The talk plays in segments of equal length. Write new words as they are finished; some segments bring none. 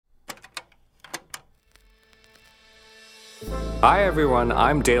Hi everyone,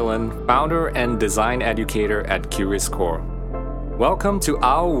 I'm Daylon, founder and design educator at CuriousCore. Welcome to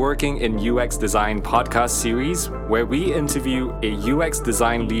our Working in UX Design podcast series, where we interview a UX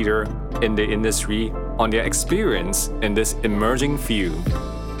design leader in the industry on their experience in this emerging field.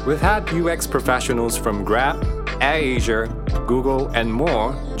 We've had UX professionals from Grab, AirAsia, Google, and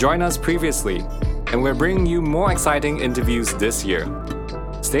more join us previously, and we're bringing you more exciting interviews this year.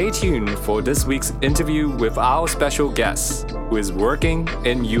 Stay tuned for this week's interview with our special guest, who is working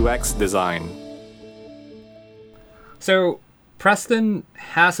in UX design. So, Preston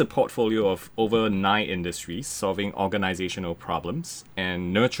has a portfolio of over 9 industries, solving organizational problems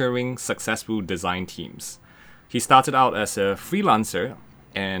and nurturing successful design teams. He started out as a freelancer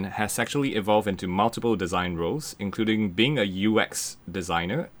and has actually evolved into multiple design roles, including being a UX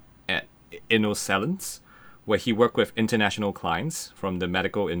designer at InnoCellence, where he worked with international clients from the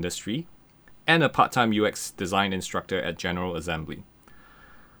medical industry, and a part-time UX design instructor at General Assembly.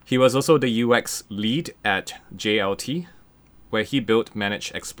 He was also the UX lead at JLT, where he built,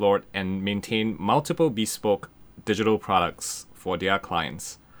 managed, explored, and maintained multiple bespoke digital products for their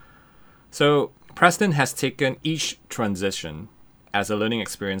clients. So Preston has taken each transition as a learning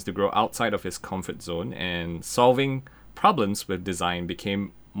experience to grow outside of his comfort zone, and solving problems with design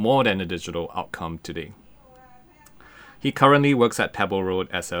became more than a digital outcome today. He currently works at PebbleRoad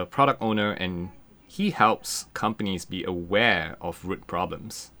as a product owner, and he helps companies be aware of root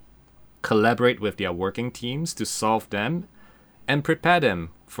problems, collaborate with their working teams to solve them, and prepare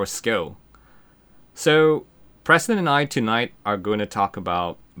them for scale. So Preston and I tonight are going to talk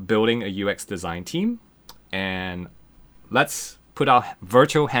about building a UX design team, and let's put our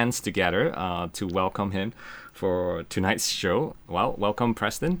virtual hands together to welcome him for tonight's show. Well, welcome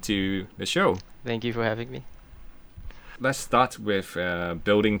Preston to the show. Thank you for having me. Let's start with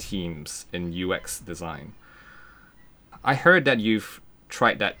building teams in UX design. I heard that you've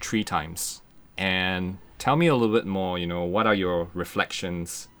tried that 3 times. And tell me a little bit more, what are your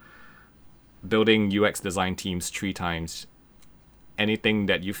reflections building UX design teams 3 times? Anything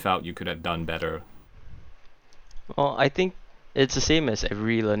that you felt you could have done better? Well, I think it's the same as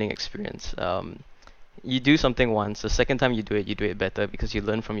every learning experience. You do something once, the second time you do it better because you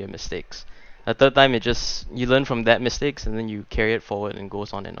learn from your mistakes. The third time, you learn from that mistakes and then you carry it forward and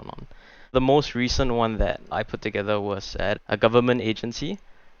goes on and on. The most recent one that I put together was at a government agency.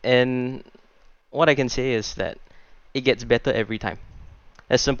 And what I can say is that it gets better every time.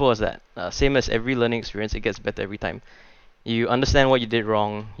 As simple as that. Same as every learning experience, it gets better every time. You understand what you did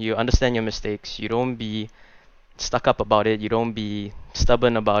wrong. You understand your mistakes. You don't be stuck up about it. You don't be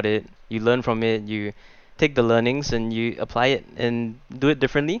stubborn about it. You learn from it. You take the learnings and you apply it and do it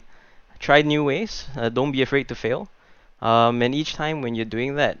differently. Try new ways. Don't be afraid to fail. And each time when you're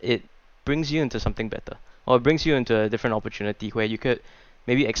doing that, it brings you into something better. Or it brings you into a different opportunity where you could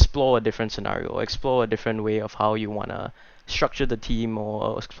maybe explore a different scenario, or explore a different way of how you want to structure the team,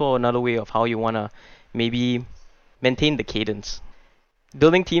 or explore another way of how you want to maybe maintain the cadence.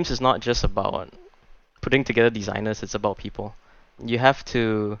 Building teams is not just about putting together designers, it's about people. You have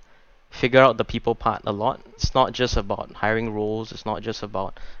to figure out the people part a lot. It's not just about hiring roles, it's not just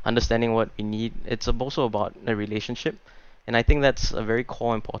about understanding what we need, it's also about a relationship. And I think that's a very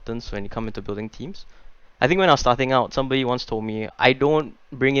core importance when you come into building teams. I think when I was starting out, somebody once told me, I don't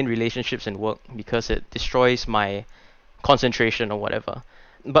bring in relationships in work because it destroys my concentration or whatever.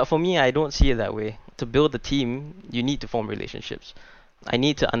 But for me, I don't see it that way. To build a team, you need to form relationships. I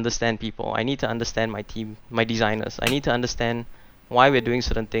need to understand people. I need to understand my team, my designers. I need to understand why we're doing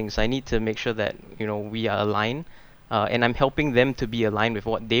certain things. I need to make sure that we are aligned, and I'm helping them to be aligned with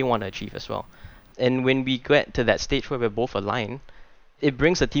what they want to achieve as well. And when we get to that stage where we're both aligned, it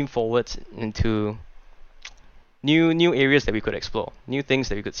brings the team forward into new areas that we could explore, new things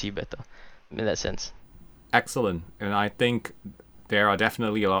that we could see better in that sense. Excellent. And I think there are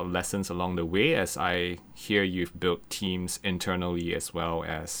definitely a lot of lessons along the way, as I hear you've built teams internally as well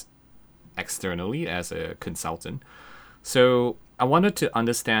as externally as a consultant. So I wanted to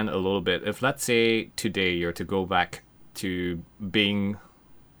understand a little bit, if let's say today you're to go back to being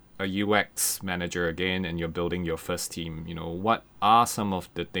a UX manager again and you're building your first team, what are some of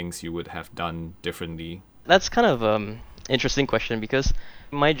the things you would have done differently? That's kind of interesting question, because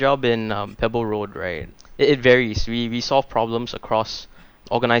my job in PebbleRoad, right, it varies. We solve problems across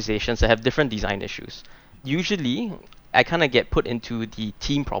organizations that have different design issues. Usually, I kind of get put into the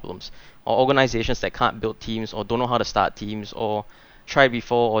team problems, or organizations that can't build teams or don't know how to start teams or tried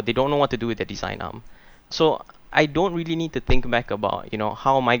before, or they don't know what to do with their design arm. So I don't really need to think back about,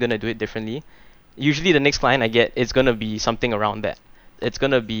 how am I going to do it differently. Usually the next client I get, it's going to be something around that. It's going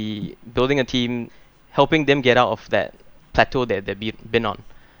to be building a team, helping them get out of that plateau that they've been on.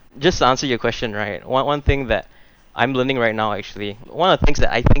 Just to answer your question, right? One thing that I'm learning right now, actually, one of the things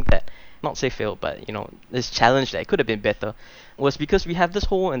that I think that, not say failed, but this challenge that could have been better, was because we have this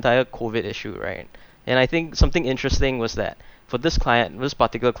whole entire COVID issue, right? And I think something interesting was that for this client, this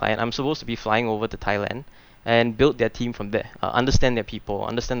particular client, I'm supposed to be flying over to Thailand and build their team from there, understand their people,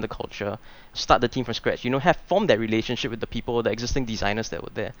 understand the culture, start the team from scratch, have formed that relationship with the people, the existing designers that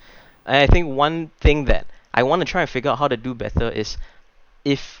were there. And I think one thing that I want to try and figure out how to do better is,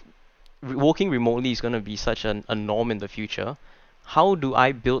 if working remotely is going to be such a norm in the future, how do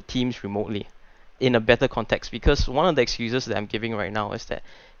I build teams remotely in a better context? Because one of the excuses that I'm giving right now is that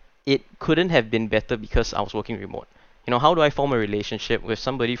it couldn't have been better because I was working remote. How do I form a relationship with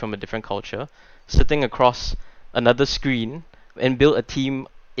somebody from a different culture, sitting across another screen, and build a team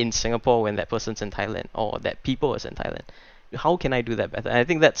in Singapore when that person's in Thailand, or that people is in Thailand? How can I do that better? And I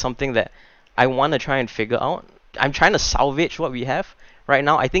think that's something that I want to try and figure out. I'm trying to salvage what we have right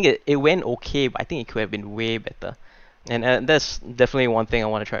now. I think it went okay, but I think it could have been way better. And that's definitely one thing I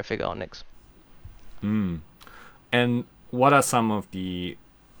want to try to figure out next. And what are some of the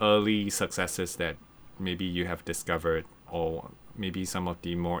early successes that maybe you have discovered, or maybe some of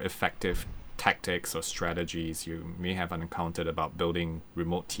the more effective tactics or strategies you may have encountered about building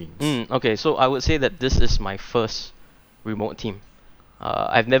remote teams? Okay, so I would say that this is my first remote team.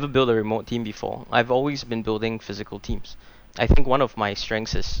 I've never built a remote team before. I've always been building physical teams. I think one of my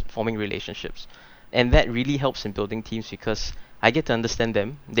strengths is forming relationships. And that really helps in building teams because I get to understand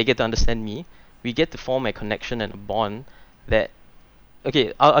them, they get to understand me. We get to form a connection and a bond that...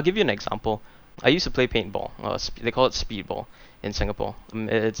 Okay, I'll give you an example. I used to play paintball. They call it speedball in Singapore.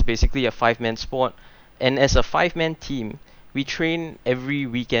 It's basically a 5-man sport. And as a 5-man team, we train every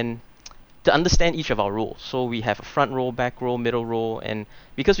weekend to understand each of our roles. So we have a front row, back row, middle row, and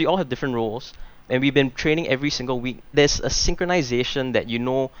because we all have different roles, and we've been training every single week, there's a synchronization that you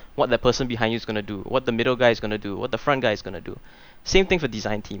know what the person behind you is going to do, what the middle guy is going to do, what the front guy is going to do. Same thing for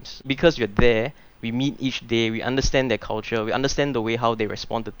design teams. Because you're there, we meet each day, we understand their culture, we understand the way how they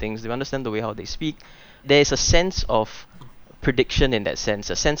respond to things, we understand the way how they speak. There's a sense of prediction in that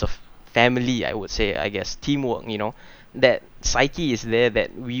sense, a sense of family, I would say, I guess, teamwork, that psyche is there,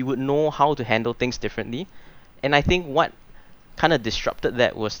 that we would know how to handle things differently. And I think what kind of disrupted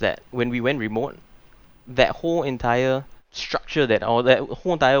that was that when we went remote, that whole entire structure, that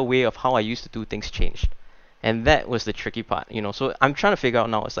whole entire way of how I used to do things changed. And that was the tricky part, So I'm trying to figure out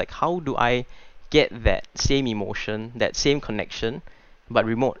now, it's like, how do I get that same emotion, that same connection, but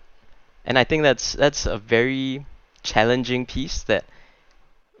remote? And I think that's a very challenging piece that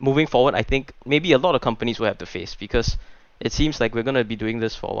moving forward, I think maybe a lot of companies will have to face, because it seems like we're going to be doing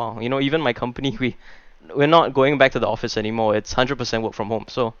this for a while. Even my company, we're not going back to the office anymore. It's 100% work from home.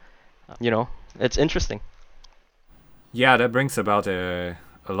 So, it's interesting. Yeah, that brings about a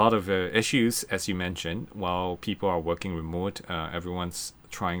lot of issues, as you mentioned. While people are working remote, everyone's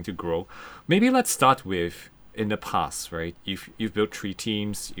trying to grow. Maybe let's start with in the past, right? You've built 3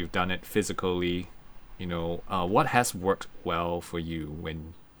 teams, you've done it physically. What has worked well for you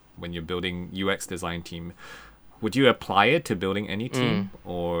when you're building UX design team? Would you apply it to building any team,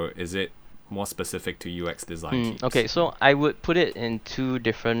 or is it more specific to UX design teams? Okay, so I would put it in 2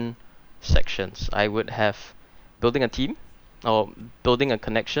 different sections. I would have building a team, or building a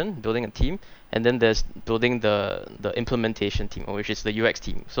connection, building a team, and then there's building the implementation team, which is the UX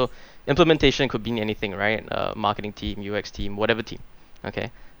team. So implementation could be anything, right? Marketing team, UX team, whatever team.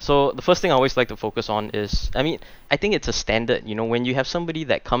 Okay. So the first thing I always like to focus on is, I think it's a standard, when you have somebody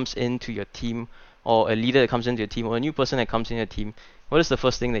that comes into your team, or a leader that comes into your team, or a new person that comes in your team, what is the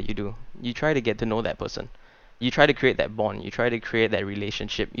first thing that you do? You try to get to know that person. You try to create that bond. You try to create that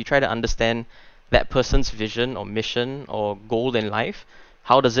relationship. You try to understand that person's vision or mission or goal in life.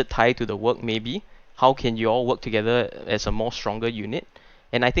 How does it tie to the work maybe? How can you all work together as a more stronger unit?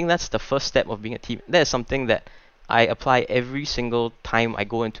 And I think that's the first step of being a team. That is something that I apply every single time I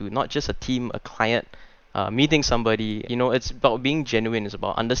go into not just a team, a client, meeting somebody. It's about being genuine. It's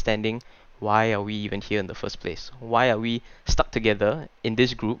about understanding, why are we even here in the first place? Why are we stuck together in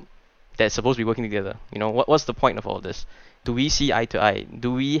this group that's supposed to be working together? What's the point of all this? Do we see eye to eye?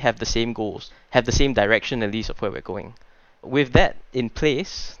 Do we have the same goals? Have the same direction, at least, of where we're going? With that in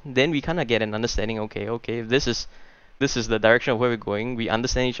place, then we kind of get an understanding, okay, if this is the direction of where we're going, we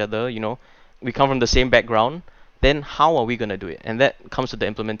understand each other, we come from the same background, then how are we going to do it? And that comes to the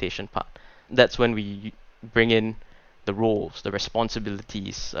implementation part. That's when we bring in the roles, the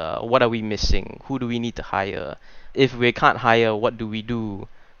responsibilities, what are we missing, who do we need to hire, if we can't hire, what do we do,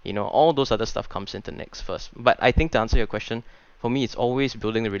 all those other stuff comes into next first. But I think to answer your question, for me, it's always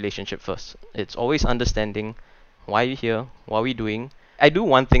building the relationship first. It's always understanding Why are you here? What are we doing? I do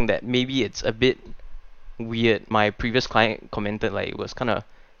one thing that maybe it's a bit weird. My previous client commented like it was kind of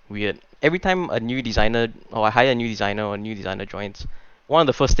weird. Every time a new designer or I hire a new designer or a new designer joins, one of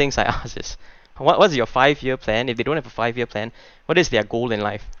the first things I ask is, what's your 5-year plan? If they don't have a 5-year plan, what is their goal in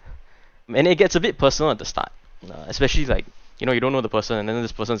life? And it gets a bit personal at the start, especially like, you don't know the person and then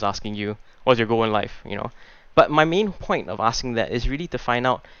this person's asking you, what's your goal in life? But my main point of asking that is really to find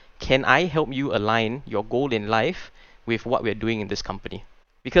out, can I help you align your goal in life with what we're doing in this company?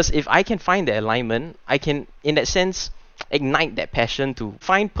 Because if I can find the alignment, I can, in that sense, ignite that passion to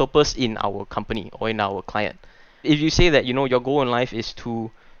find purpose in our company or in our client. If you say that, your goal in life is to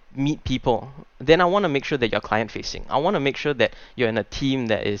meet people, then I want to make sure that you're client facing. I want to make sure that you're in a team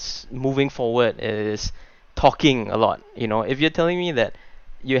that is moving forward, is talking a lot. If you're telling me that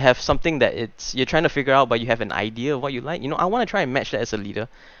you have something that you're trying to figure out, but you have an idea of what you like, I want to try and match that as a leader.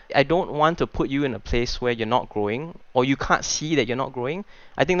 I don't want to put you in a place where you're not growing or you can't see that you're not growing.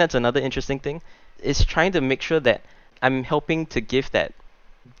 I think that's another interesting thing, is trying to make sure that I'm helping to give that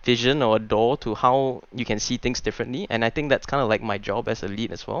vision or a door to how you can see things differently. And I think that's kind of like my job as a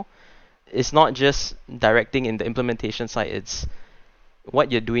lead as well. It's not just directing in the implementation side, it's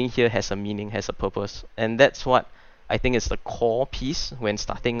what you're doing here has a meaning, has a purpose. And that's what I think is the core piece when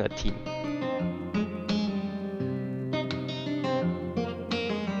starting a team.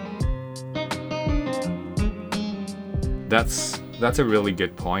 That's a really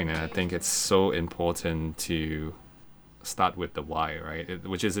good point, and I think it's so important to start with the why, right?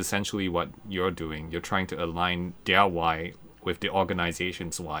 Which is essentially what you're doing. You're trying to align their why with the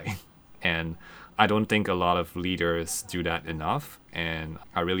organization's why. And I don't think a lot of leaders do that enough, and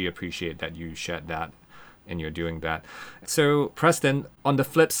I really appreciate that you shared that and you're doing that. So, Preston, on the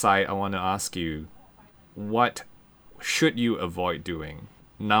flip side, I want to ask you, what should you avoid doing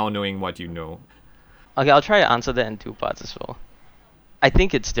now knowing what you know? Okay, I'll try to answer that in 2 parts as well. I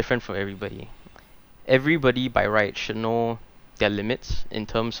think it's different for everybody. Everybody by right should know their limits in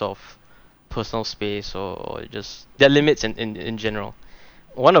terms of personal space or just their limits in general.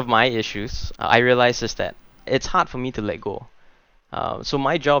 One of my issues I realize is that it's hard for me to let go. So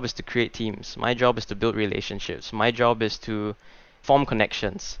my job is to create teams. My job is to build relationships. My job is to form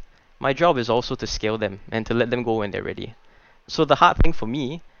connections. My job is also to scale them and to let them go when they're ready. So the hard thing for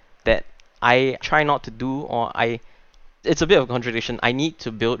me that I try not to do, it's a bit of a contradiction. I need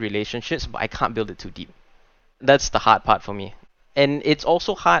to build relationships, but I can't build it too deep. That's the hard part for me. And it's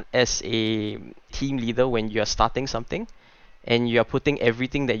also hard as a team leader when you're starting something and you're putting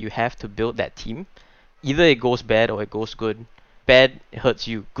everything that you have to build that team. Either it goes bad or it goes good. Bad, it hurts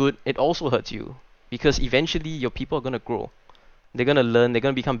you. Good, it also hurts you. Because eventually your people are going to grow. They're going to learn, they're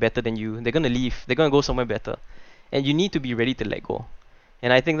going to become better than you. They're going to leave, they're going to go somewhere better. And you need to be ready to let go.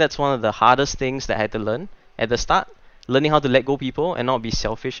 And I think that's one of the hardest things that I had to learn at the start. Learning how to let go people and not be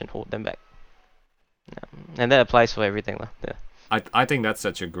selfish and hold them back. Yeah. And that applies for everything. Yeah. I think that's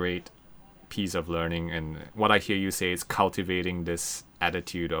such a great piece of learning, and what I hear you say is cultivating this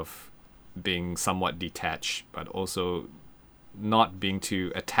attitude of being somewhat detached, but also not being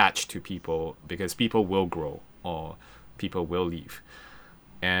too attached to people, because people will grow or people will leave.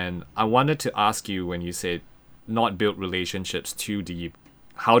 And I wanted to ask you, when you said not build relationships too deep,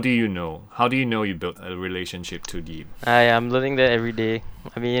 how do you know? How do you know you built a relationship too deep? I'm learning that every day.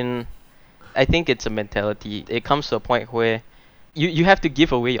 I mean, I think it's a mentality. It comes to a point where you have to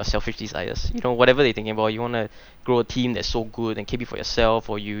give away your selfish desires. Whatever they're thinking about, you want to grow a team that's so good and keep it for yourself,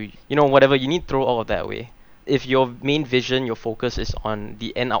 or whatever, you need to throw all of that away. If your main vision, your focus is on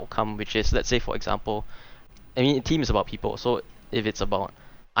the end outcome, which is, let's say, for example, I mean, a team is about people. So if it's about,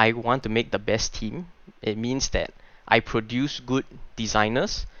 I want to make the best team, it means that I produce good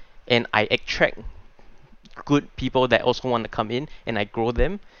designers and I attract good people that also want to come in and I grow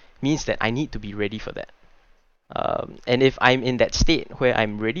them, means that I need to be ready for that. And if I'm in that state where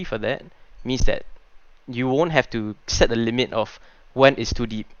I'm ready for that, means that you won't have to set a limit of when is too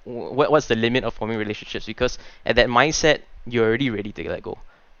deep. What's the limit of forming relationships? Because at that mindset, you're already ready to let go.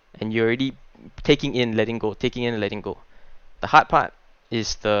 And you're already taking in, letting go, taking in, letting go. The hard part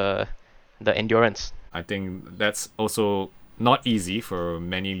is the endurance. I think that's also not easy for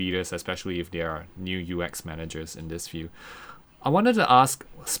many leaders, especially if they are new UX managers in this view. I wanted to ask,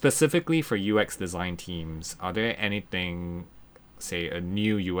 specifically for UX design teams, are there anything, say, a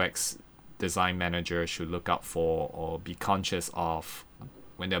new UX design manager should look out for or be conscious of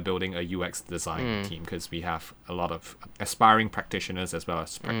when they're building a UX design team? Because we have a lot of aspiring practitioners as well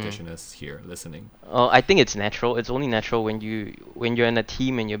as practitioners here listening. I think it's natural. It's only natural when you're in a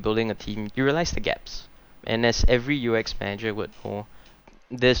team and you're building a team, you realize the gaps. And as every UX manager would know,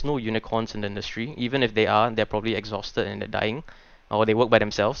 there's no unicorns in the industry. Even if they are, they're probably exhausted and they're dying, or they work by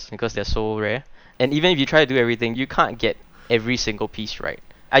themselves because they're so rare. And even if you try to do everything, you can't get every single piece right.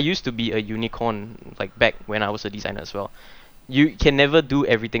 I used to be a unicorn like back when I was a designer as well. You can never do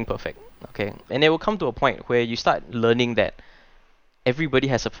everything perfect, okay? And it will come to a point where you start learning that everybody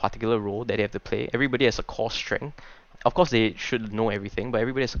has a particular role that they have to play. Everybody has a core strength. Of course, they should know everything, but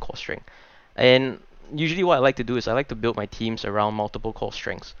everybody has a core strength. And usually what I like to do is I like to build my teams around multiple core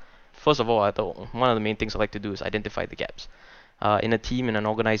strengths. First of all, I thought one of the main things I like to do is identify the gaps. In a team, in an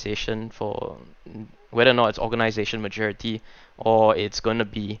organization, for whether or not it's organization maturity or it's going to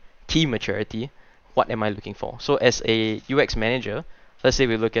be team maturity, what am I looking for? So as a UX manager, let's say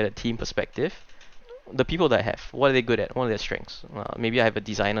we look at a team perspective, the people that I have, what are they good at? What are their strengths? Maybe I have a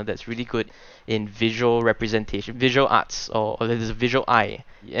designer that's really good in visual representation, visual arts, or there's a visual eye,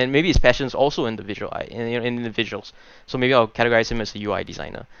 and maybe his passion's also in the visual eye, in the visuals. So maybe I'll categorize him as a UI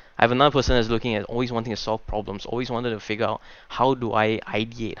designer. I have another person that's looking at always wanting to solve problems, always wanted to figure out how do I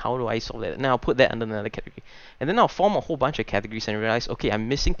ideate, how do I solve that. And then I'll put that under another category, and then I'll form a whole bunch of categories and realize, okay, I'm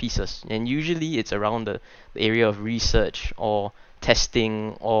missing pieces, and usually it's around the area of research or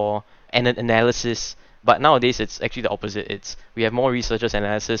testing or analysis. But nowadays it's actually the opposite. It's we have more researchers and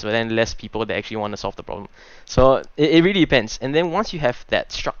analysis, but then less people that actually want to solve the problem. So it really depends. And then once you have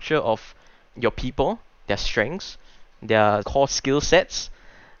that structure of your people, their strengths, their core skill sets,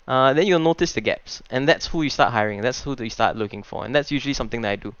 then you'll notice the gaps. And that's who you start hiring. That's who you start looking for. And that's usually something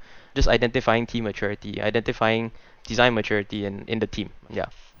that I do. Just identifying team maturity, identifying design maturity in the team. Yeah.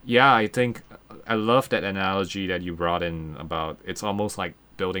 Yeah, I think I love that analogy that you brought in about it's almost like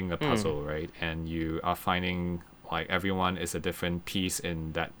building a puzzle, right? And you are finding like everyone is a different piece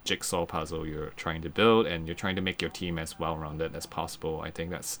in that jigsaw puzzle you're trying to build, and you're trying to make your team as well-rounded as possible. I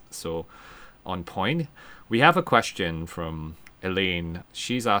think that's so on point. We have a question from Elaine.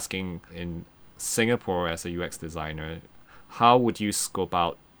 She's asking, in Singapore as a UX designer, how would you scope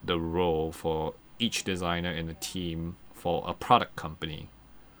out the role for each designer in a team for a product company?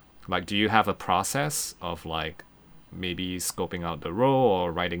 Like, do you have a process of like maybe scoping out the role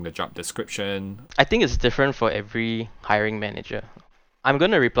or writing the job description? I think it's different for every hiring manager. I'm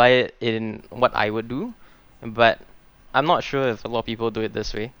going to reply it in what I would do, but I'm not sure if a lot of people do it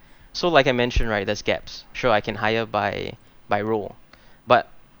this way. So like I mentioned, right, there's gaps. Sure, I can hire by role, but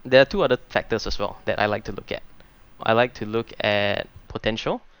there are two other factors as well that I like to look at. I like to look at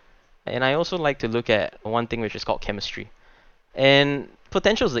potential, and I also like to look at one thing which is called chemistry. And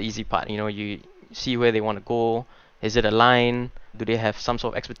potential is the easy part. You see where they want to go. Is it aligned? Do they have some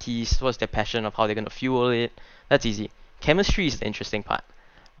sort of expertise? What's their passion of how they're going to fuel it? That's easy. Chemistry is the interesting part.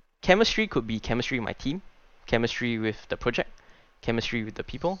 Chemistry could be chemistry with my team, chemistry with the project, chemistry with the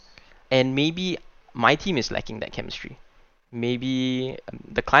people, and maybe my team is lacking that chemistry. Maybe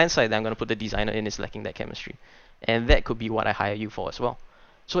the client side that I'm going to put the designer in is lacking that chemistry. And that could be what I hire you for as well.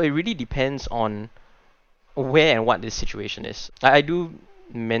 So it really depends on where and what this situation is. I do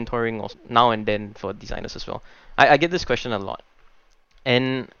mentoring now and then for designers as well. I get this question a lot,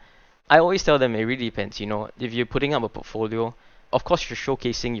 and I always tell them it really depends. If you're putting up a portfolio, of course you're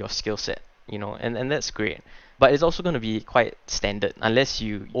showcasing your skill set, and that's great. But it's also going to be quite standard unless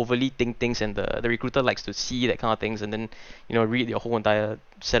you overly think things, and the recruiter likes to see that kind of things and then read your whole entire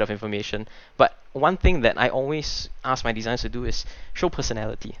set of information. But one thing that I always ask my designers to do is show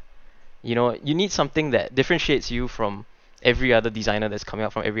personality. You need something that differentiates you from every other designer that's coming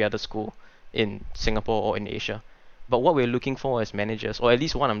out from every other school in Singapore or in Asia. But what we're looking for as managers, or at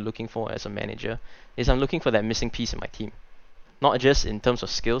least what I'm looking for as a manager, is I'm looking for that missing piece in my team. Not just in terms of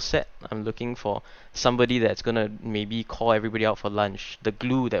skill set, I'm looking for somebody that's going to maybe call everybody out for lunch, the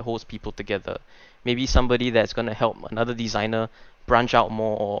glue that holds people together. Maybe somebody that's going to help another designer branch out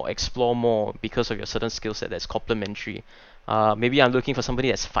more or explore more because of your certain skill set that's complementary. Maybe I'm looking for somebody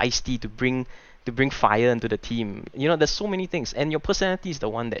that's feisty to bring fire into the team. There's so many things, and your personality is the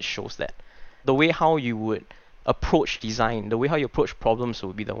one that shows that. The way how you would approach design, the way how you approach problems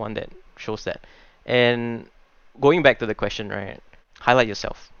will be the one that shows that. And going back to the question, right? Highlight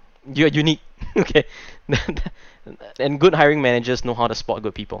yourself. You're unique, okay? And good hiring managers know how to spot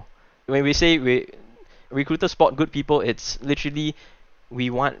good people. When we say recruiters spot good people, it's literally we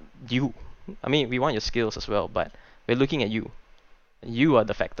want you. I mean, we want your skills as well, but we're looking at you. You are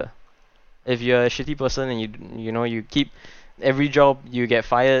the factor. If you're a shitty person and you keep every job you get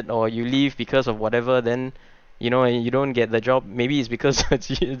fired or you leave because of whatever, then and you don't get the job, maybe it's because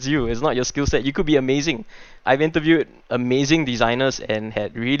it's you. It's not your skill set. You could be amazing. I've interviewed amazing designers and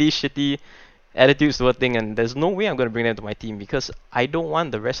had really shitty attitudes toward things, and there's no way I'm going to bring them to my team because I don't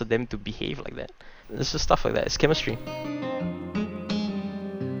want the rest of them to behave like that. It's just stuff like that. It's chemistry.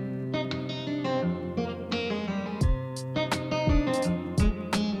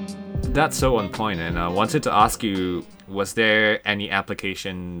 That's so on point, and I wanted to ask you, was there any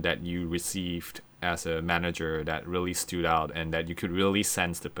application that you received as a manager that really stood out and that you could really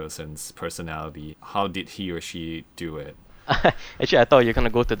sense the person's personality? How did he or she do it? Actually, I thought you're gonna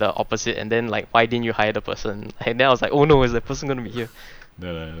go to the opposite, and then like, why didn't you hire the person? And then I was like, oh no, is the person gonna be here?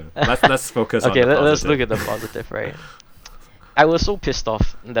 No. Let's focus on Okay, the positive. let's look at the positive, right? I was so pissed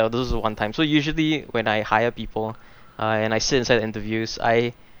off that this was one time. So usually when I hire people, and I sit inside the interviews,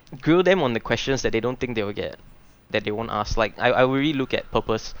 I grill them on the questions that they don't think they will get, that they won't ask. Like I will really look at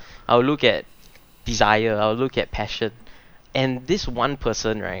purpose. I'll look at desire. I'll look at passion. And this one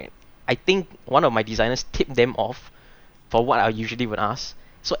person, right? I think one of my designers tipped them off for what I usually would ask.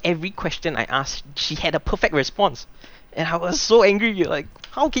 So every question I asked, she had a perfect response. And I was so angry. Like,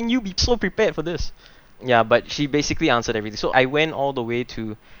 how can you be so prepared for this? Yeah, but she basically answered everything. So I went all the way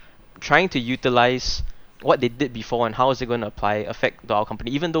to trying to utilize what they did before and how is it going to affect to our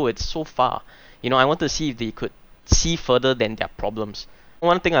company, even though it's so far. I want to see if they could see further than their problems.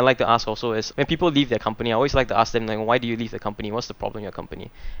 One thing I like to ask also is when people leave their company, I always like to ask them, like, why do you leave the company? What's the problem in your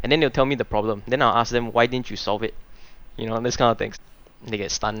company? And then they'll tell me the problem. Then I'll ask them, why didn't you solve it? This kind of things. They get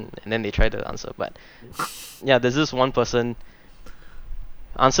stunned and then they try to answer. But yeah, there's this one person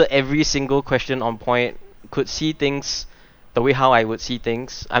answer every single question on point, could see things the way how I would see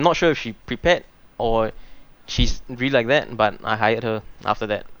things. I'm not sure if she prepared or she's really like that, but I hired her after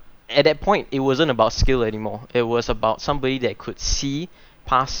that. At that point, it wasn't about skill anymore. It was about somebody that could see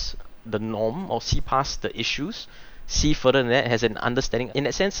past the norm or see past the issues, see further than that, has an understanding, in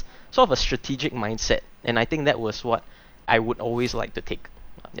that sense, sort of a strategic mindset. And I think that was what I would always like to take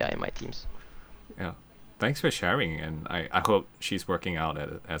in my teams. Yeah. Thanks for sharing, and I hope she's working out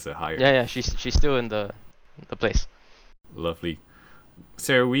as a hire. Yeah, she's still in the place. Lovely.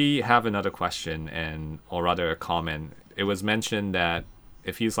 So we have another question, or rather a comment. It was mentioned that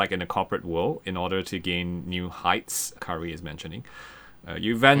it feels like in the corporate world, in order to gain new heights, Kari is mentioning,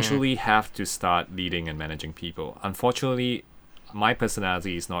 you eventually have to start leading and managing people. Unfortunately, my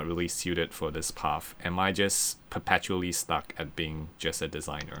personality is not really suited for this path. Am I just perpetually stuck at being just a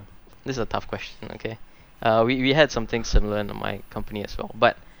designer? This is a tough question, okay? We had something similar in my company as well.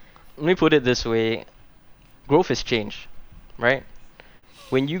 But let me put it this way. Growth is change, right?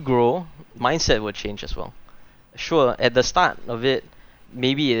 When you grow, mindset will change as well. Sure, at the start of it,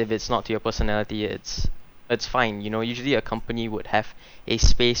 maybe if it's not to your personality, it's fine. Usually a company would have a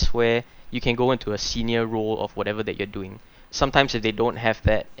space where you can go into a senior role of whatever that you're doing. Sometimes if they don't have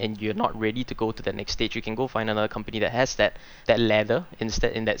that and you're not ready to go to the next stage, you can go find another company that has that ladder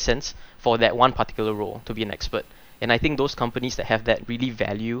instead, in that sense, for that one particular role to be an expert. And I think those companies that have that really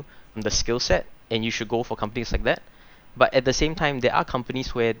value the skill set, and you should go for companies like that. But at the same time, there are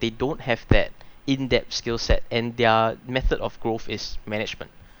companies where they don't have that in-depth skill set and their method of growth is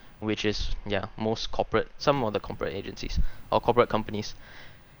management, which is some of the corporate agencies or corporate companies.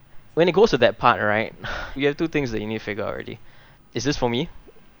 When it goes to that part, right, you have two things that you need to figure out already. Is this for me?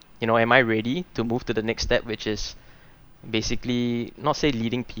 Am I ready to move to the next step, which is basically not say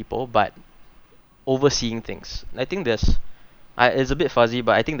leading people, but overseeing things? I think it's a bit fuzzy,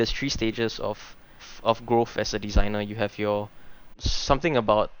 but I think there's 3 stages of growth as a designer. You have your something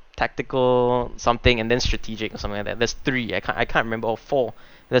about tactical something, and then strategic or something like that. There's 3. I can't remember, or 4.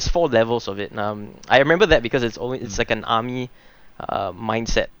 There's 4 levels of it. I remember that because it's like an army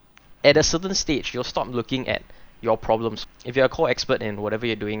mindset. At a certain stage, you'll stop looking at your problems. If you're a core expert in whatever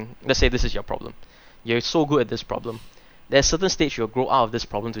you're doing, let's say this is your problem. You're so good at this problem. There's a certain stage you'll grow out of this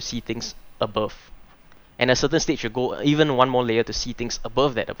problem to see things above. And at a certain stage you'll go even one more layer to see things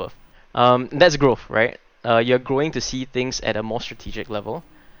above that above. That's growth, right? You're growing to see things at a more strategic level.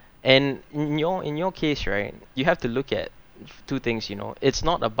 And in your case, right, you have to look at 2 things, It's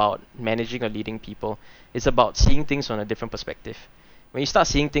not about managing or leading people. It's about seeing things from a different perspective. When you start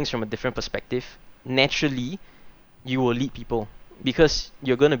seeing things from a different perspective, naturally, you will lead people because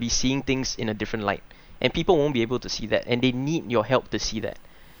you're going to be seeing things in a different light. And people won't be able to see that, and they need your help to see that.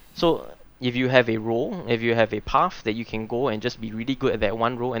 So if you have a role, if you have a path that you can go and just be really good at that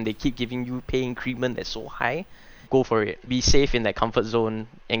one role, and they keep giving you pay increment that's so high, go for it. Be safe in that comfort zone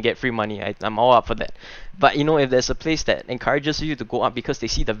and get free money. I'm all up for that. But if there's a place that encourages you to go up because they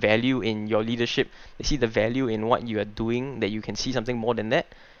see the value in your leadership, they see the value in what you are doing, that you can see something more than that,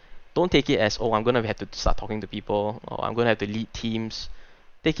 don't take it as, I'm going to have to start talking to people, or I'm going to have to lead teams.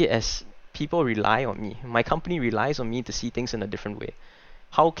 Take it as people rely on me. My company relies on me to see things in a different way.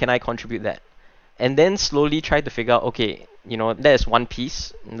 How can I contribute that? And then slowly try to figure out, okay, there's one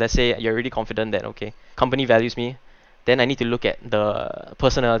piece. Let's say you're really confident that, okay, company values me. Then I need to look at the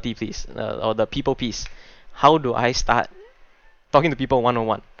personality piece, or the people piece. How do I start talking to people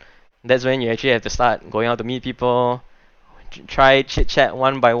one-on-one? That's when you actually have to start going out to meet people, try chit chat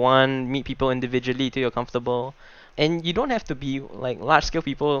one by one, meet people individually till you're comfortable. And you don't have to be like large scale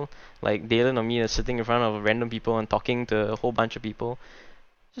people like Daylon or me that's sitting in front of random people and talking to a whole bunch of people.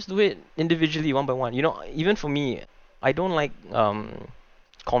 Just do it individually, one by one. You know, even for me, I don't like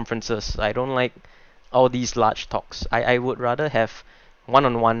conferences. I don't like all these large talks. I would rather have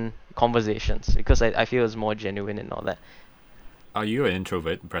one-on-one conversations because I feel it's more genuine and all that. Are you an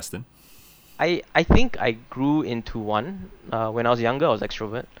introvert, Preston? I think I grew into one. When I was younger, I was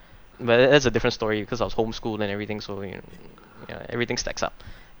extrovert, but that's a different story because I was homeschooled and everything, so everything stacks up.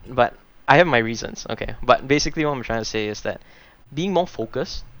 But I have my reasons, okay. But basically, what I'm trying to say is that being more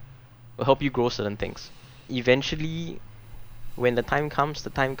focused will help you grow certain things. Eventually, when the time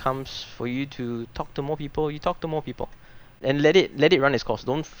comes for you to talk to more people, you talk to more people, and let it run its course.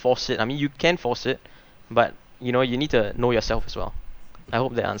 Don't force it. I mean, you can force it, but you need to know yourself as well. I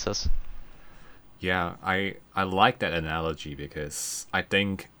hope that answers. Yeah, I like that analogy because I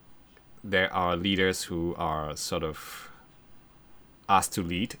think there are leaders who are sort of asked to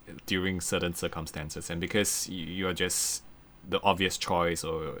lead during certain circumstances, and because you're just the obvious choice,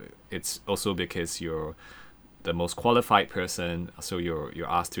 or it's also because you're the most qualified person, so you're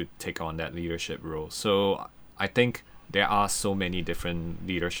asked to take on that leadership role. So I think there are so many different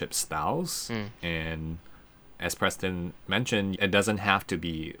leadership styles, and as Preston mentioned, it doesn't have to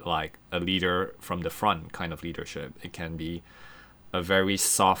be like a leader from the front kind of leadership. It can be a very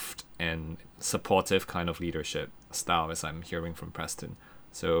soft and supportive kind of leadership style, as I'm hearing from Preston.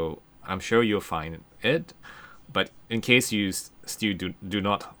 So I'm sure you'll find it. But in case you still do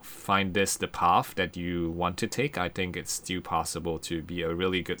not find this the path that you want to take, I think it's still possible to be a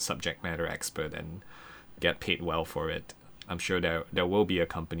really good subject matter expert and get paid well for it. I'm sure there will be a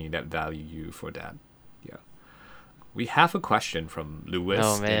company that value you for that. Yeah. We have a question from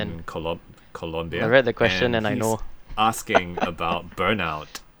Lewis in Colombia. I read the question and I he's know. asking about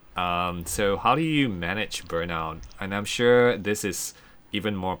burnout. So how do you manage burnout? And I'm sure this is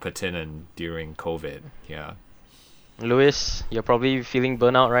even more pertinent during COVID. Yeah. Lewis, you're probably feeling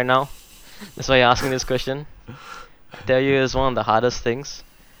burnout right now. That's why you're asking this question. I tell you, it's one of the hardest things.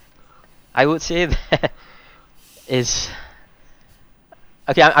 I would say that is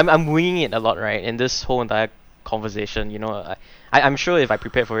okay. I'm winging it a lot, right? In this whole entire conversation, I'm sure if I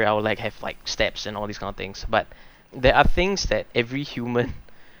prepared for it, I would have steps and all these kind of things. But there are things that every human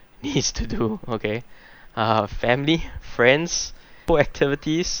needs to do. Okay, family, friends,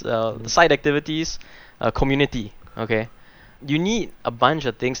 activities, side activities, community. Okay, you need a bunch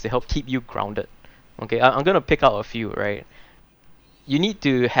of things to help keep you grounded. Okay, I'm gonna pick out a few. Right, you need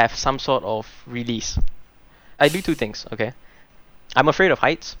to have some sort of release. I do two things. Okay, I'm afraid of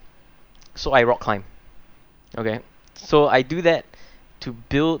heights, so I rock climb. Okay, so I do that to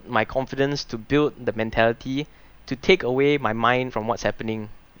build my confidence, to build the mentality, to take away my mind from what's happening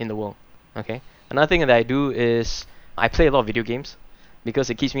in the world. Okay, another thing that I do is I play a lot of video games because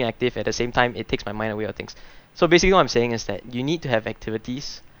it keeps me active. At the same time, it takes my mind away of things. So basically, what I'm saying is that you need to have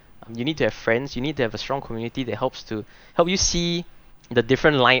activities, you need to have friends, you need to have a strong community that helps to help you see the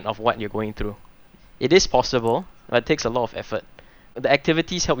different light of what you're going through. It is possible, but it takes a lot of effort. The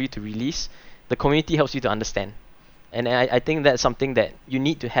activities help you to release. The community helps you to understand. And I think that's something that you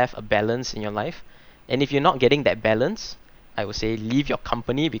need to have a balance in your life. And if you're not getting that balance, I would say leave your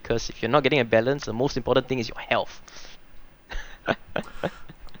company, because if you're not getting a balance, the most important thing is your health.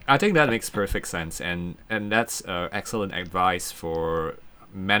 I think that makes perfect sense, and that's excellent advice for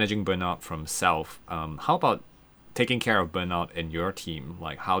managing burnout from self. How about taking care of burnout in your team?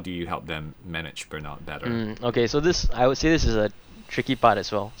 Like, how do you help them manage burnout better? Okay, so I would say this is a tricky part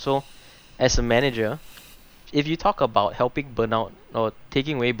as well. So, as a manager, if you talk about helping burnout or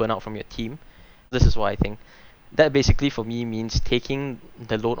taking away burnout from your team, this is what I think. That basically for me means taking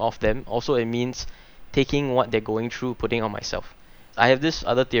the load off them. Also, it means taking what they're going through, putting on myself. I have this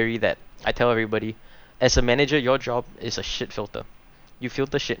other theory that I tell everybody. As a manager, your job is a shit filter. You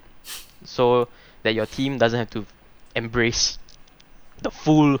filter shit so that your team doesn't have to embrace the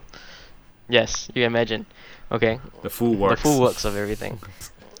full, yes, you imagine, okay? The full works. The full works of everything.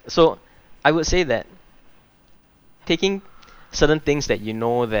 So I would say that taking certain things that you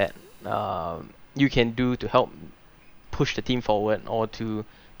know that you can do to help push the team forward, or to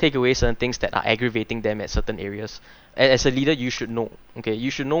take away certain things that are aggravating them at certain areas. As a leader, you should know. Okay, you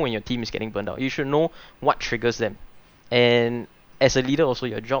should know when your team is getting burned out. You should know what triggers them. And as a leader, also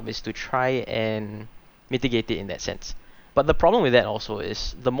your job is to try and mitigate it in that sense. But the problem with that also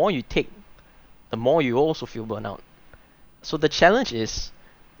is the more you take, the more you also feel burnout. So the challenge is,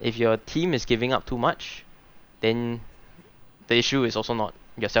 if your team is giving up too much, then the issue is also not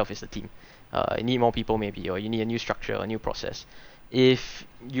yourself is the team. You need more people maybe, or you need a new structure, a new process. If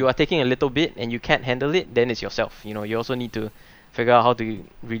you are taking a little bit and you can't handle it, then it's yourself. You also need to figure out how to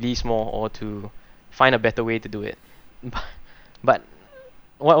release more or to find a better way to do it. But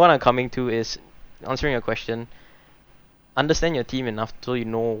what I'm coming to is answering your question. Understand your team enough so you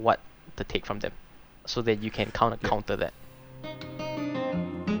know what to take from them, so that you can counter that.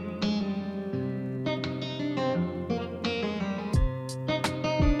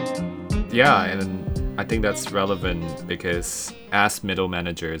 Yeah, and I think that's relevant because as middle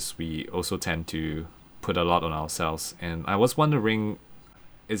managers, we also tend to put a lot on ourselves. And I was wondering,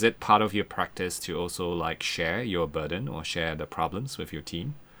 is it part of your practice to also like share your burden or share the problems with your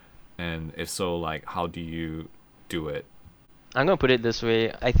team? And if so, like how do you do it? I'm gonna put it this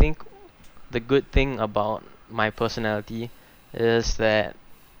way. I think the good thing about my personality is that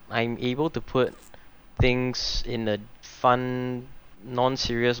I'm able to put things in a fun,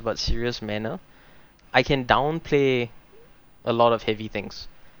 non-serious but serious manner. I can downplay a lot of heavy things,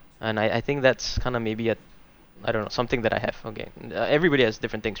 and I think that's kind of maybe I don't know, something that I have. Okay, everybody has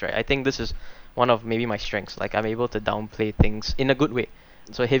different things, right? I think this is one of maybe my strengths. Like I'm able to downplay things in a good way.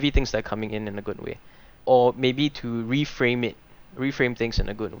 So heavy things that are coming in a good way, or maybe to reframe things in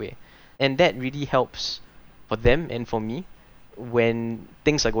a good way, and that really helps for them and for me when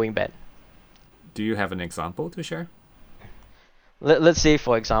things are going bad. Do you have an example to share? Let's say,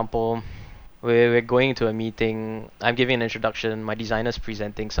 for example, we're going to a meeting, I'm giving an introduction, my designer's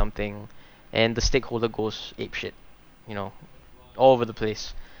presenting something, and the stakeholder goes apeshit, you know, all over the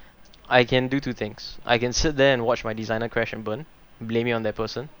place. I can do two things. I can sit there and watch my designer crash and burn, blame it on that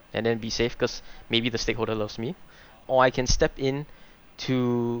person, and then be safe because maybe the stakeholder loves me. Or I can step in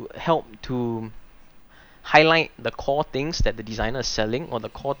to help to highlight the core things that the designer is selling or the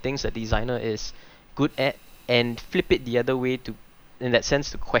core things that the designer is good at, and flip it the other way to, in that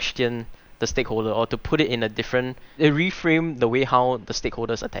sense, to question the stakeholder, or to put it in a different, reframe the way how the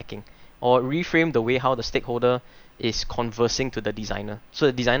stakeholder is attacking, or reframe the way how the stakeholder is conversing to the designer, so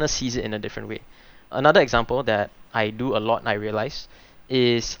the designer sees it in a different way. Another example that I do a lot, I realize,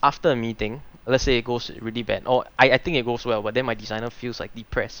 is after a meeting, let's say it goes really bad, or I think it goes well, but then my designer feels like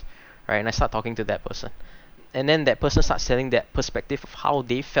depressed, right? And I start talking to that person. And then that person starts telling that perspective of how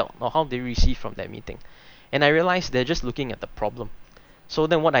they felt or how they received from that meeting. And I realize they're just looking at the problem. So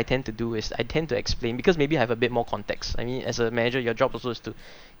then what I tend to do is I tend to explain, because maybe I have a bit more context. I mean, as a manager, your job also is to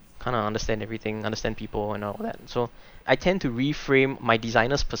kind of understand everything, understand people and all that. So I tend to reframe my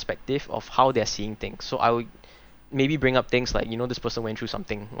designer's perspective of how they're seeing things. So I would maybe bring up things like, this person went through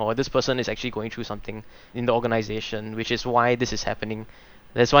something, or this person is actually going through something in the organization, which is why this is happening.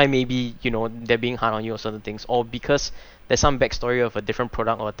 That's why maybe, they're being hard on you or certain things, or because there's some backstory of a different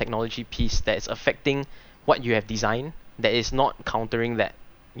product or a technology piece that is affecting what you have designed that is not countering that,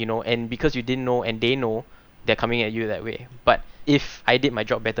 and because you didn't know and they know, they're coming at you that way. But if I did my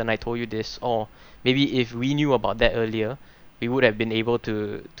job better and I told you this, or maybe if we knew about that earlier, we would have been able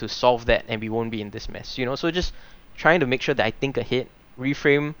to solve that and we won't be in this mess, So just trying to make sure that I think ahead,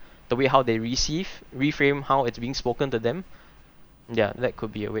 reframe the way how they receive, reframe how it's being spoken to them. Yeah, that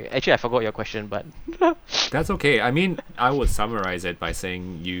could be a way. Actually, I forgot your question, but That's okay. I mean, I would summarize it by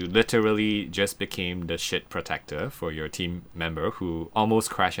saying you literally just became the shit protector for your team member who almost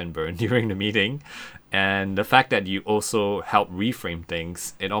crashed and burned during the meeting. And the fact that you also help reframe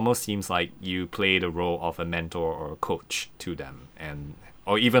things, it almost seems like you play the role of a mentor or a coach to them, and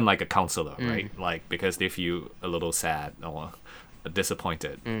or even like a counselor, right? Like because they feel a little sad or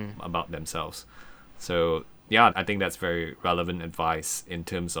disappointed about themselves. So yeah, I think that's very relevant advice in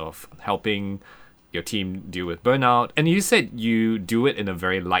terms of helping your team deal with burnout. And you said you do it in a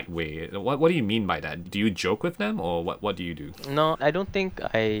very light way. What do you mean by that? Do you joke with them, or what do you do? no, I don't think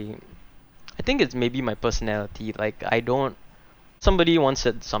I think it's maybe my personality. Like I don't. Somebody once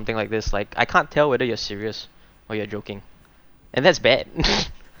said something like this, like I can't tell whether you're serious or you're joking, and that's bad.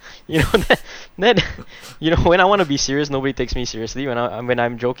 that when I want to be serious, nobody takes me seriously. When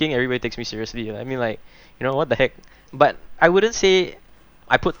I'm joking, everybody takes me seriously. I mean, like, what the heck? But I wouldn't say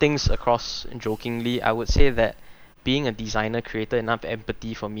I put things across jokingly. I would say that being a designer created enough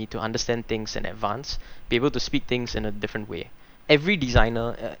empathy for me to understand things in advance, be able to speak things in a different way. Every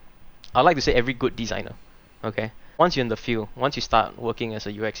designer, I like to say every good designer, okay? Once you're in the field, once you start working as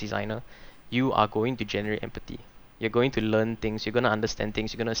a UX designer, you are going to generate empathy. You're going to learn things, you're going to understand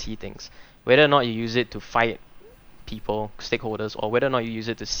things, you're going to see things. Whether or not you use it to fight people, stakeholders, or whether or not you use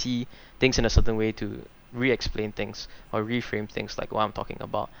it to see things in a certain way to re-explain things or reframe things like what I'm talking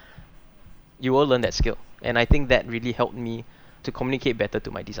about, you will learn that skill. And I think that really helped me to communicate better to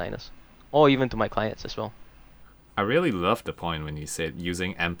my designers, or even to my clients as well. I really love the point when you said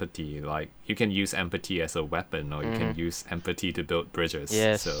using empathy. Like, you can use empathy as a weapon, or you can use empathy to build bridges.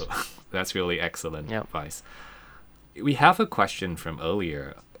 Yes. So that's really excellent Yep. advice. We have a question from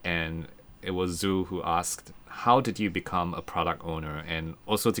earlier, and it was Zhu who asked, how did you become a product owner? And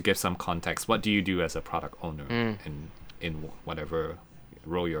also, to give some context, what do you do as a product owner in whatever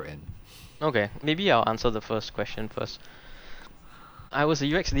role you're in? Okay, maybe I'll answer the first question first. I was a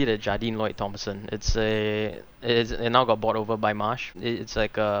UX lead at Jardine Lloyd Thompson. It now got bought over by Marsh. It's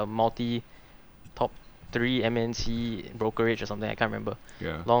like a top 3 MNC brokerage or something. I can't remember.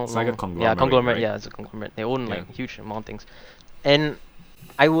 Yeah, Long, it's like a long, conglomerate. Yeah, conglomerate. Right? Yeah, it's a conglomerate. They own like Yeah. huge amount of things. And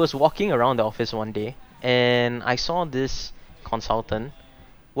I was walking around the office one day, and I saw this consultant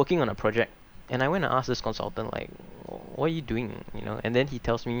working on a project. And I went and asked this consultant, like, what are you doing? You know? And then he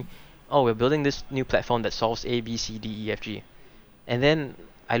tells me, oh, we're building this new platform that solves A, B, C, D, E, F, G. And then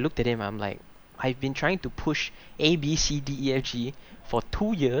I looked at him, I'm like, I've been trying to push A, B, C, D, E, F, G for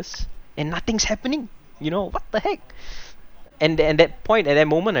 2 years and nothing's happening. You know, what the heck? And at that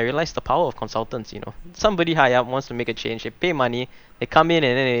moment, I realized the power of consultants, you know. Somebody high up wants to make a change, they pay money, they come in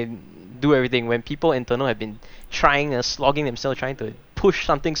and then they do everything. When people internal have been trying and slogging themselves, trying to push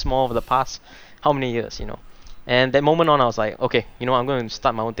something small over the past how many years, you know. And that moment on, I was like, okay, you know, I'm going to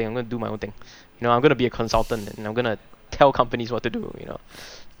start my own thing, I'm going to do my own thing. You know, I'm going to be a consultant and I'm going to tell companies what to do, you know.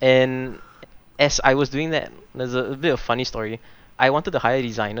 And as I was doing that, there's a bit of funny story. I wanted to hire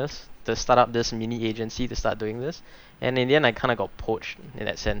designers to start up this mini agency to start doing this, and in the end I kind of got poached in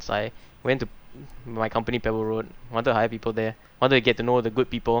that sense. I went to my company PebbleRoad, wanted to hire people there, wanted to get to know the good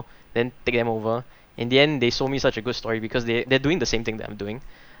people, then take them over. In the end, they sold me such a good story because they're doing the same thing that I'm doing,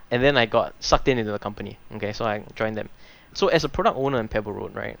 and then I got sucked into the company. Okay, so I joined them. So as a product owner in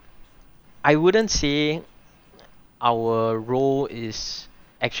PebbleRoad, right, I wouldn't say our role is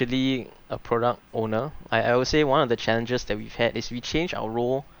actually a product owner. I would say one of the challenges that we've had is we changed our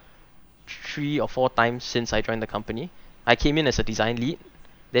role 3 or 4 times since I joined the company. I came in as a design lead,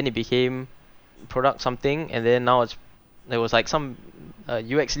 then it became product something, and then now there was like some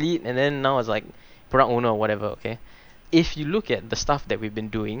UX lead, and then now it's like product owner or whatever. Okay, if you look at the stuff that we've been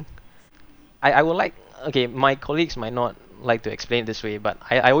doing, I would like, okay, my colleagues might not like to explain it this way, but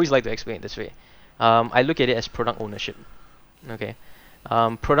I always like to explain it this way. I look at it as product ownership. Okay,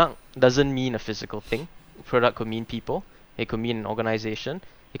 product doesn't mean a physical thing. Product could mean people. It could mean an organization.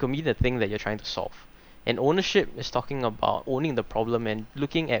 It could mean the thing that you're trying to solve. And ownership is talking about owning the problem and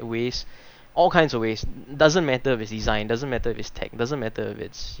looking at ways, all kinds of ways. Doesn't matter if it's design, doesn't matter if it's tech, doesn't matter if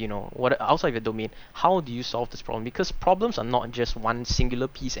it's, you know, what outside of your domain. How do you solve this problem? Because problems are not just one singular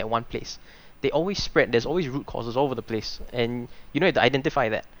piece at one place. They always spread. There's always root causes all over the place, and you have to identify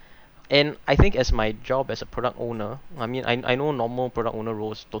that. And I think as my job as a product owner, I mean, I know normal product owner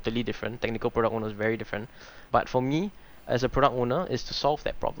role is totally different. Technical product owner is very different. But for me, as a product owner, is to solve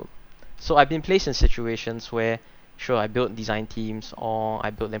that problem. So I've been placed in situations where, sure, I build design teams, or I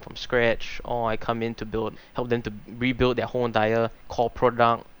build them from scratch, or I come in to help them to rebuild their whole entire core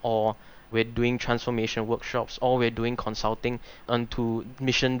product, or we're doing transformation workshops, or we're doing consulting onto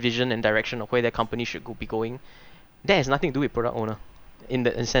mission, vision, and direction of where their company should be going. That has nothing to do with product owner, in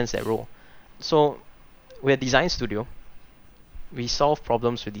the sense that role. So we're a design studio. We solve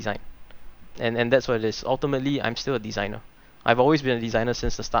problems with design. And that's what it is. Ultimately, I'm still a designer. I've always been a designer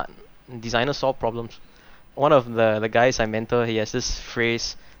since the start. Designers solve problems. One of the guys I mentor, he has this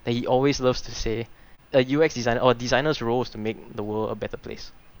phrase that he always loves to say: a UX designer, or a designer's role is to make the world a better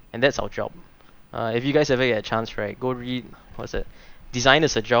place. And that's our job. If you guys ever get a chance, right, go read, what's it? Design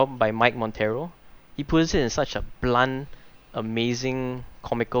is a Job by Mike Montero. He puts it in such a blunt, amazing,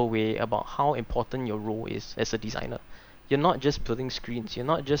 comical way about how important your role is as a designer. You're not just building screens, you're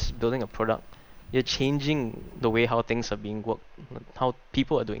not just building a product, you're changing the way how things are being worked, how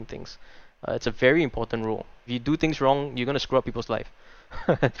people are doing things. It's a very important role. If you do things wrong, you're going to screw up people's life.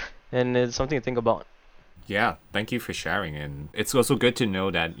 And it's something to think about. Yeah, thank you for sharing. And it's also good to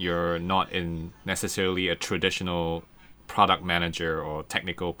know that you're not in necessarily a traditional product manager or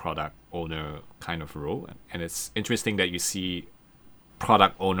technical product owner kind of role. And it's interesting that you see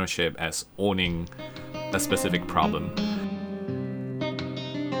product ownership as owning a specific problem.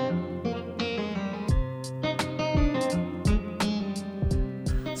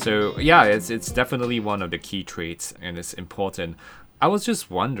 So yeah, it's definitely one of the key traits, and it's important. I was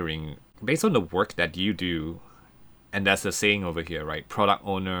just wondering, based on the work that you do, and that's the saying over here, right? Product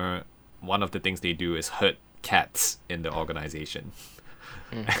owner, one of the things they do is herd cats in the organization.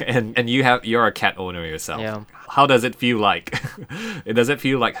 And you're a cat owner yourself. Yeah. How does it feel like? Does it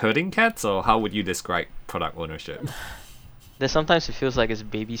feel like herding cats, or how would you describe product ownership? There's sometimes it feels like it's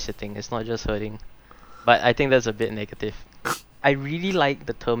babysitting. It's not just herding. but I think that's a bit negative. I really like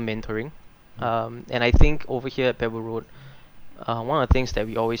the term mentoring, and I think over here at PebbleRoad, one of the things that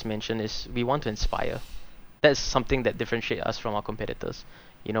we always mention is we want to inspire. That's something that differentiates us from our competitors.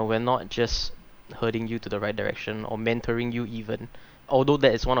 We're not just herding you to the right direction or mentoring you even, although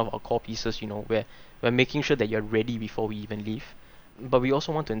that is one of our core pieces. We're making sure that you're ready before we even leave. But we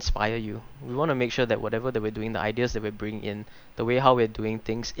also want to inspire you. We want to make sure that whatever that we're doing, the ideas that we're bringing in, the way how we're doing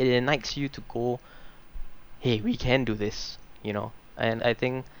things, it ignites you to go, hey, we can do this. And I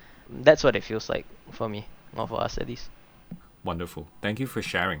think that's what it feels like for me, or for us at least. Wonderful. Thank you for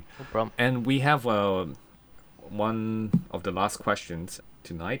sharing. No problem. And we have one of the last questions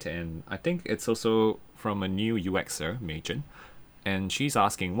tonight, and I think it's also from a new UXer, Machen. And she's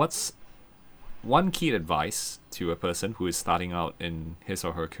asking, what's one key advice to a person who is starting out in his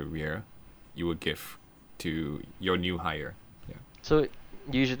or her career you would give to your new hire? Yeah. So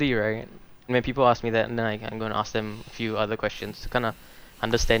usually, right, when people ask me that, and then I'm going to ask them a few other questions to kind of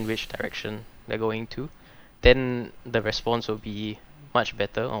understand which direction they're going to. Then the response will be much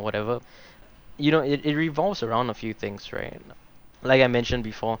better or whatever. It revolves around a few things, right? Like I mentioned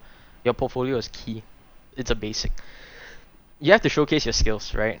before, your portfolio is key. It's a basic. You have to showcase your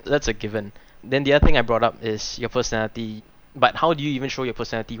skills, right? That's a given. Then the other thing I brought up is your personality. But how do you even show your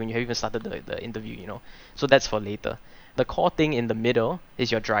personality when you haven't even started the interview? So that's for later. The core thing in the middle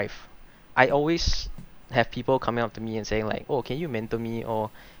is your drive. I always have people coming up to me and saying like, oh, can you mentor me,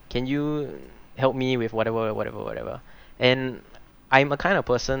 or can you help me with whatever. And I'm a kind of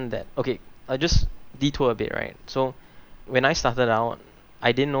person that, okay, I'll just detour a bit, right? So when I started out,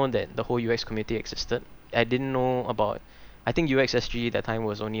 I didn't know that the whole UX community existed. I didn't know about, I think UXSG at that time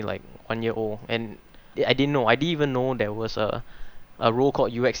was only like 1 year old, and I didn't even know there was a role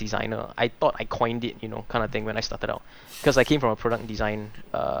called UX designer. I thought I coined it, kind of thing when I started out, because I came from a product design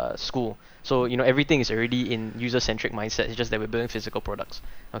school. So everything is already in user-centric mindset. It's just that we're building physical products.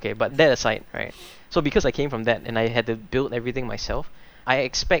 Okay, but that aside, right? So because I came from that and I had to build everything myself, I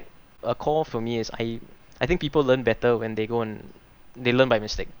expect a core for me is I think people learn better when they go and they learn by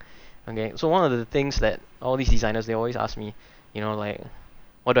mistake. Okay, so one of the things that all these designers, they always ask me, like,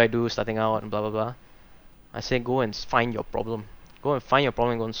 what do I do starting out and blah blah blah. I say go and find your problem. Go and find your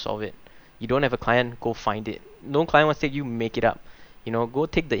problem and go and solve it. You don't have a client, go find it. No client wants to take you, make it up. Go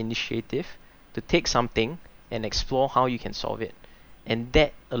take the initiative to take something and explore how you can solve it. And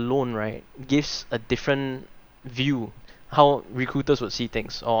that alone, right, gives a different view how recruiters would see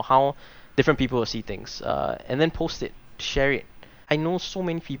things, or how different people will see things. And then post it, share it. I know so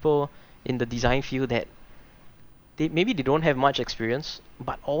many people in the design field that maybe they don't have much experience,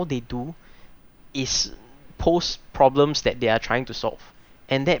 but all they do is post problems that they are trying to solve,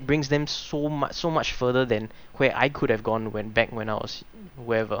 and that brings them so much further than where I could have gone when I was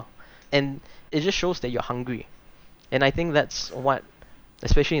wherever. And it just shows that you're hungry, and I think that's what,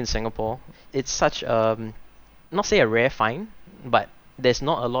 especially in Singapore, it's such not say a rare find, but there's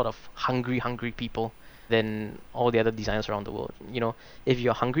not a lot of hungry people than all the other designers around the world. If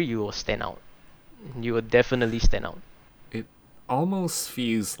you're hungry, you will stand out. You will definitely stand out. It almost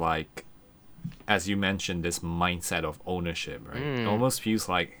feels like, as you mentioned, this mindset of ownership, right? It almost feels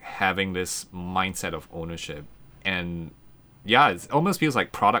like having this mindset of ownership. And yeah, it almost feels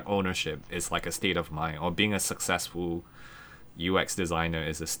like product ownership is like a state of mind, or being a successful UX designer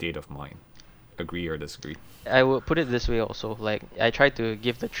is a state of mind. Agree or disagree? I would put it this way also. Like, I tried to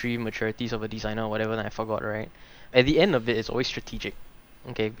give the 3 maturities of a designer or whatever, and I forgot, right? At the end of it, it's always strategic.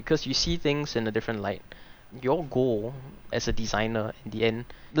 Okay, because you see things in a different light. Your goal as a designer in the end,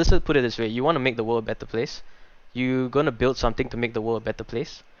 let's just put it this way, you want to make the world a better place. You're going to build something to make the world a better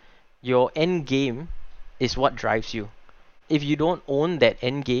place. Your end game is what drives you. If you don't own that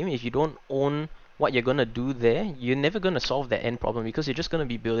end game, if you don't own what you're going to do there, you're never going to solve that end problem, because you're just going to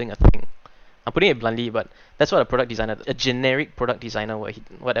be building a thing. I'm putting it bluntly, but that's what a product designer, a generic product designer,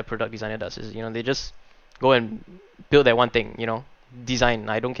 what a product designer does is, they just go and build that one thing, design.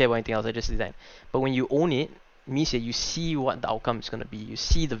 I don't care about anything else, I just design. But when you own it, means that you see what the outcome is going to be. You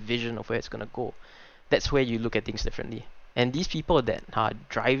see the vision of where it's going to go. That's where you look at things differently. And these people that are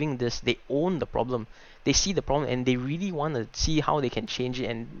driving this, they own the problem. They see the problem and they really want to see how they can change it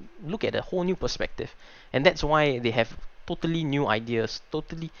and look at a whole new perspective. And that's why they have totally new ideas,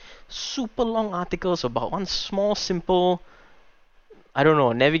 totally super long articles about one small, simple, I don't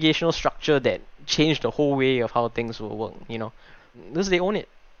know, navigational structure that changed the whole way of how things will work, Because they own it.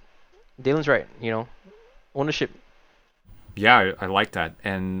 Daylon's right, ownership. Yeah, I like that.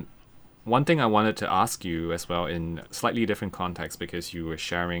 And one thing I wanted to ask you as well, in slightly different context, because you were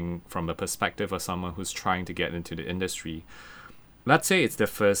sharing from the perspective of someone who's trying to get into the industry. let's say it's the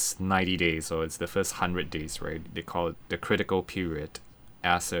first 90 days or it's the first 100 days, right? They call it the critical period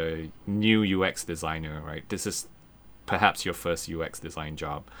as a new UX designer, right? This is perhaps your first UX design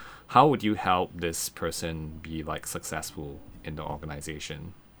job. How would you help this person be like successful in the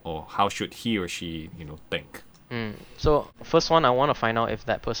organization? Or how should he or she, think? So first one, I want to find out if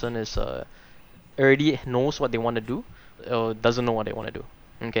that person is already knows what they want to do or doesn't know what they want to do.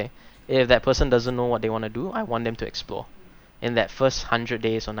 Okay. If that person doesn't know what they want to do, I want them to explore. In that first 100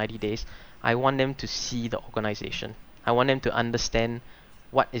 days or 90 days, I want them to see the organization. I want them to understand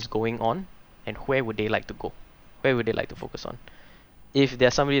what is going on and where would they like to go. Where would they like to focus on? If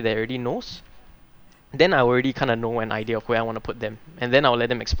there's somebody that already knows, then I already kind of know an idea of where I want to put them. And then I'll let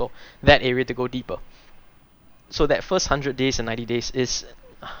them explore that area to go deeper. So that first 100 days and 90 days is,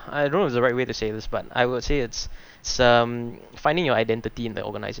 I don't know if it's the right way to say this, but I would say it's finding your identity in the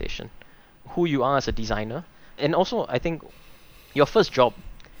organization, who you are as a designer. And also, I think your first job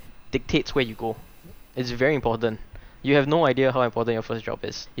dictates where you go. It's very important. You have no idea how important your first job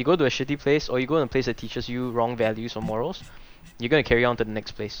is. You go to a shitty place or you go to a place that teaches you wrong values or morals, you're going to carry on to the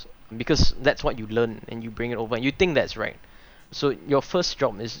next place because that's what you learn and you bring it over and you think that's right. So your first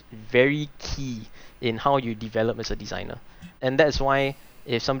job is very key in how you develop as a designer. And that's why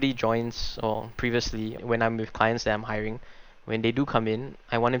if somebody joins, or previously when I'm with clients that I'm hiring, when they do come in,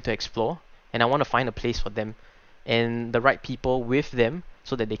 I want them to explore and I want to find a place for them and the right people with them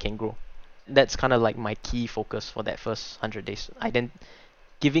so that they can grow. That's kind of like my key focus for that first 100 days.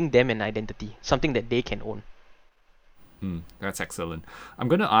 Giving them an identity, something that they can own. That's excellent. I'm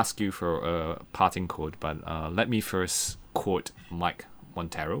going to ask you for a parting quote, but let me first quote Mike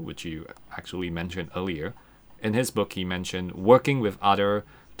Montero, which you actually mentioned earlier. In his book, he mentioned working with other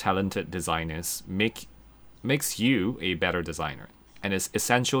talented designers makes you a better designer and is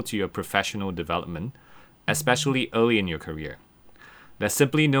essential to your professional development, especially early in your career. There's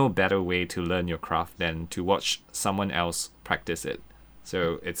simply no better way to learn your craft than to watch someone else practice it.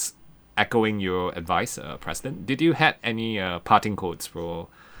 So it's echoing your advice, Preston. Did you have any parting quotes for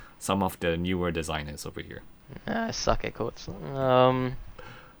some of the newer designers over here? I suck at quotes.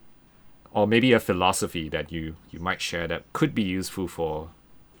 Or maybe a philosophy that you might share that could be useful for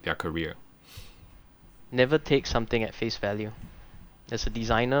their career. Never take something at face value. As a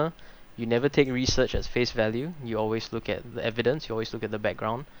designer, you never take research as face value. You always look at the evidence, you always look at the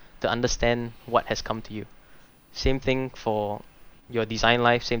background to understand what has come to you. Same thing for your design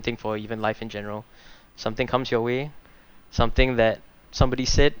life, same thing for even life in general. Something comes your way, something that somebody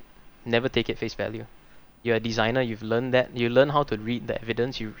said, never take it face value. You're a designer, you've learned that. You learn how to read the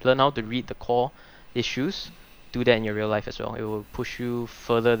evidence, you learn how to read the core issues. Do that in your real life as well. It will push you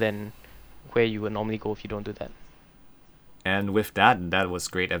further than where you would normally go if you don't do that. And with that was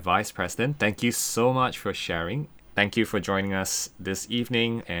great advice, Preston. Thank you so much for sharing. Thank you for joining us this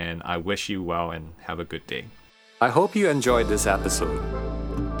evening, and I wish you well and have a good day. I hope you enjoyed this episode.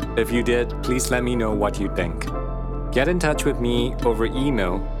 If you did, please let me know what you think. Get in touch with me over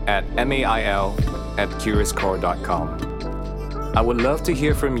email at mail@CuriousCore.com. I would love to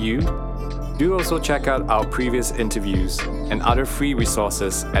hear from you. Do also check out our previous interviews and other free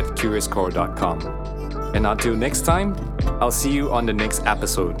resources at CuriousCore.com. And until next time, I'll see you on the next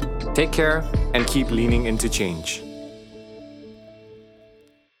episode. Take care and keep leaning into change.